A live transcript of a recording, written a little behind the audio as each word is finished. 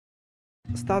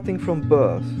Starting from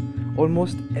birth,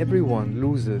 almost everyone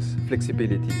loses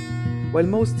flexibility. While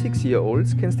most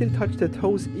 6-year-olds can still touch their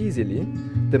toes easily,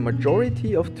 the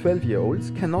majority of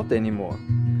 12-year-olds cannot anymore.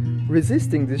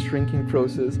 Resisting this shrinking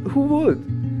process, who would?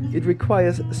 It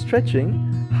requires stretching,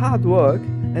 hard work,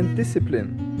 and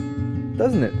discipline,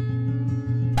 doesn't it?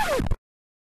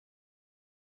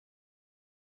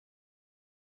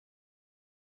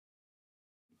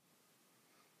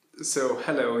 So,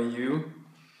 hello you.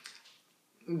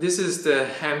 This is the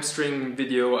hamstring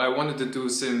video I wanted to do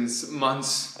since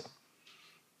months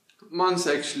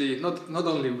actually, not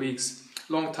only weeks,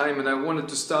 long time, and I wanted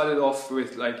to start it off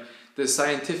with like the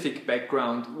scientific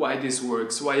background, why this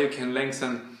works, why you can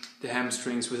lengthen the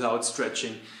hamstrings without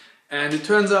stretching. And it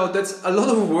turns out that's a lot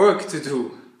of work to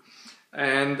do.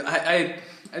 And I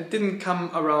didn't come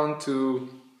around to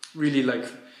really like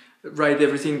write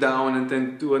everything down and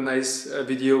then do a nice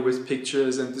video with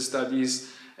pictures and the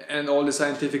studies and all the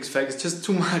scientific facts. It's just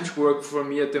too much work for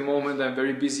me at the moment. I'm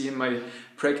very busy in my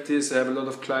practice. I have a lot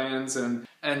of clients and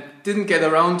didn't get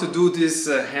around to do this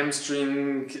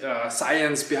hamstring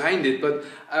science behind it. But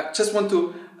I just want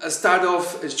to start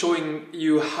off showing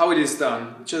you how it is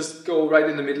done. Just go right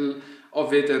in the middle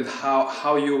of it and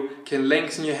how you can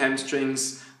lengthen your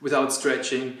hamstrings without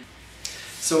stretching.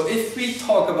 So if we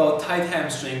talk about tight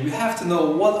hamstring, we have to know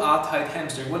what are tight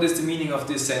hamstring, what is the meaning of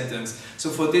this sentence.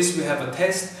 So for this we have a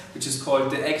test which is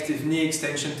called the active knee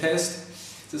extension test.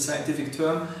 It's a scientific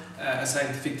term, a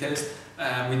scientific test.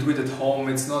 We do it at home,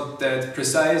 it's not that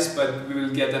precise, but we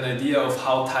will get an idea of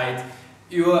how tight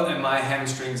your and my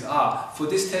hamstrings are. For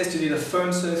this test you need a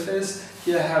firm surface.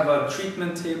 Here I have a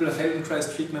treatment table, a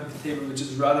Feldenkrais treatment table, which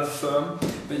is rather firm,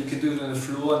 but you can do it on the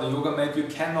floor, on a yoga mat. You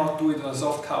cannot do it on a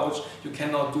soft couch, you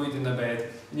cannot do it in a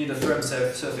bed. You need a firm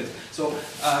surface. So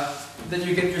then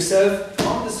you get yourself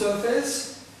on the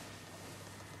surface,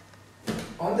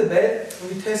 on the bed,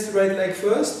 and we test the right leg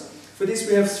first. For this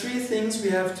we have 3 things we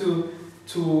have to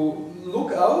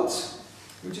look out,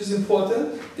 which is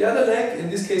important. The other leg,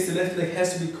 in this case the left leg,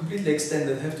 has to be completely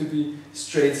extended, have to be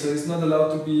straight, so it's not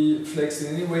allowed to be flexed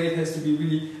in any way, it has to be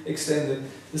really extended.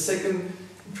 The second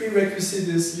prerequisite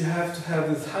is you have to have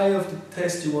the thigh of the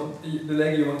test you want, the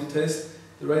leg you want to test,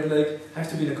 the right leg, have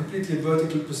to be in a completely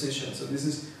vertical position. So this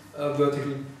is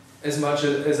vertical as much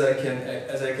as I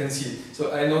can see.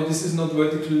 So I know this is not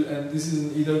vertical and this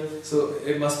isn't either, so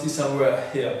it must be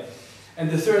somewhere here. And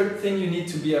the third thing you need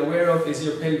to be aware of is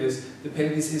your pelvis. The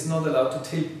pelvis is not allowed to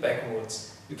tilt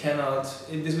backwards. You cannot,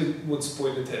 this would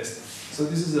spoil the test. So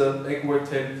this is a backward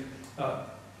tilt,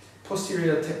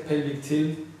 posterior pelvic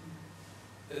tilt.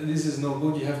 This is no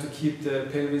good, you have to keep the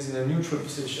pelvis in a neutral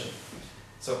position.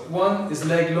 So 1 is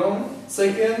leg long,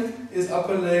 2nd is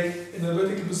upper leg in a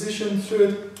vertical position,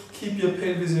 3rd, keep your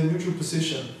pelvis in a neutral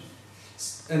position.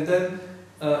 And then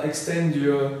extend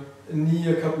your knee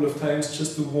a couple of times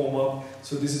just to warm up.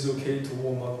 So this is okay to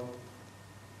warm up.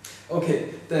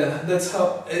 Okay, then that's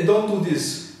how, don't do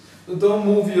this. Don't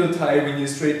move your thigh when you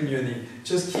straighten your knee.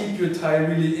 Just keep your thigh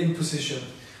really in position.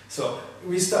 So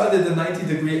we start at a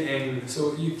 90-degree angle.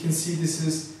 So you can see this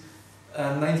is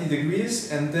 90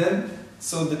 degrees, and then,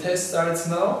 so the test starts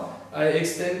now. I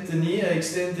extend the knee, I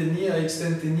extend the knee, I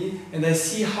extend the knee, and I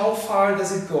see how far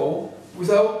does it go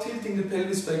without tilting the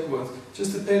pelvis backward.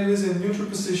 Just the pelvis in neutral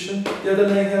position, the other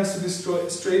leg has to be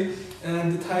straight,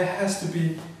 and the thigh has to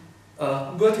be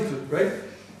vertical, right?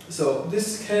 So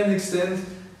this can extend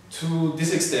to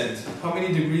this extent. How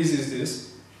many degrees is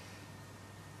this?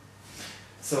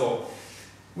 So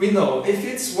we know if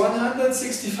it's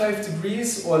 165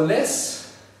 degrees or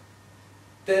less,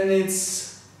 then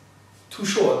it's too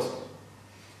short.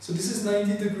 So this is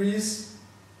 90 degrees.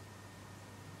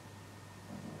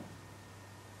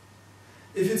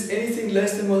 If it's anything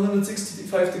less than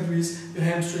 165 degrees, your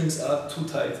hamstrings are too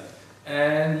tight.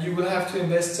 And you will have to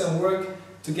invest some work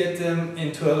to get them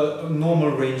into a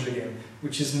normal range again,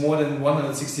 which is more than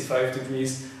 165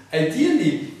 degrees.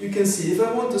 Ideally, you can see, if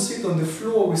I want to sit on the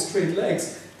floor with straight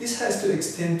legs, this has to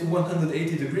extend to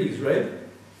 180 degrees, right?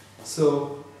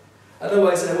 So,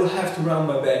 otherwise I will have to round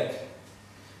my back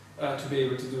to be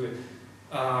able to do it.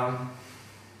 I'm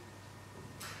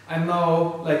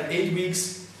now like 8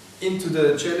 weeks into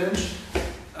the challenge.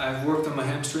 I've worked on my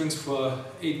hamstrings for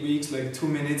 8 weeks, like 2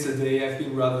 minutes a day. I've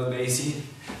been rather lazy,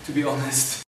 to be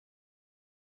honest.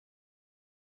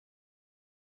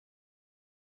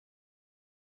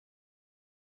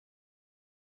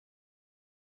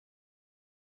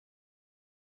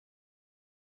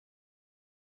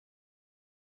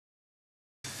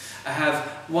 I have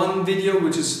one video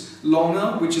which is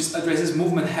longer, which addresses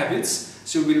movement habits.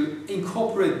 So you will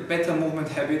incorporate better movement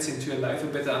habits into your life, a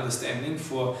better understanding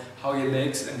for how your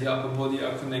legs and your upper body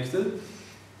are connected.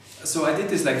 So I did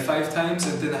this like 5 times,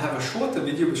 and then I have a shorter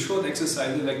video with short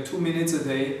exercises, like 2 minutes a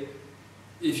day.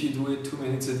 If you do it 2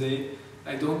 minutes a day.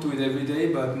 I don't do it every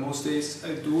day, but most days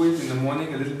I do it in the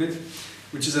morning a little bit,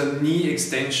 which is a knee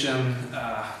extension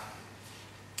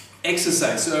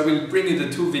exercise. So I will bring you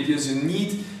the 2 videos. You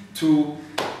need to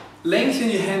lengthen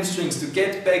your hamstrings to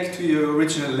get back to your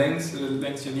original length, the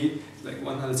length you need, like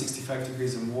 165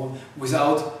 degrees or more,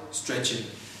 without stretching.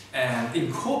 And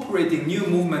incorporating new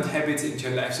movement habits into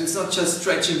your life. So it's not just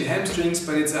stretching the hamstrings,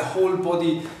 but it's a whole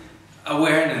body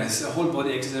awareness, a whole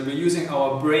body exercise. We're using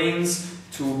our brains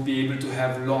to be able to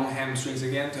have long hamstrings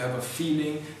again, to have a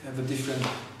feeling, have a different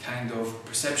kind of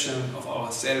perception of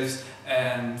ourselves.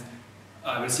 And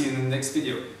I will see you in the next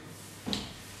video.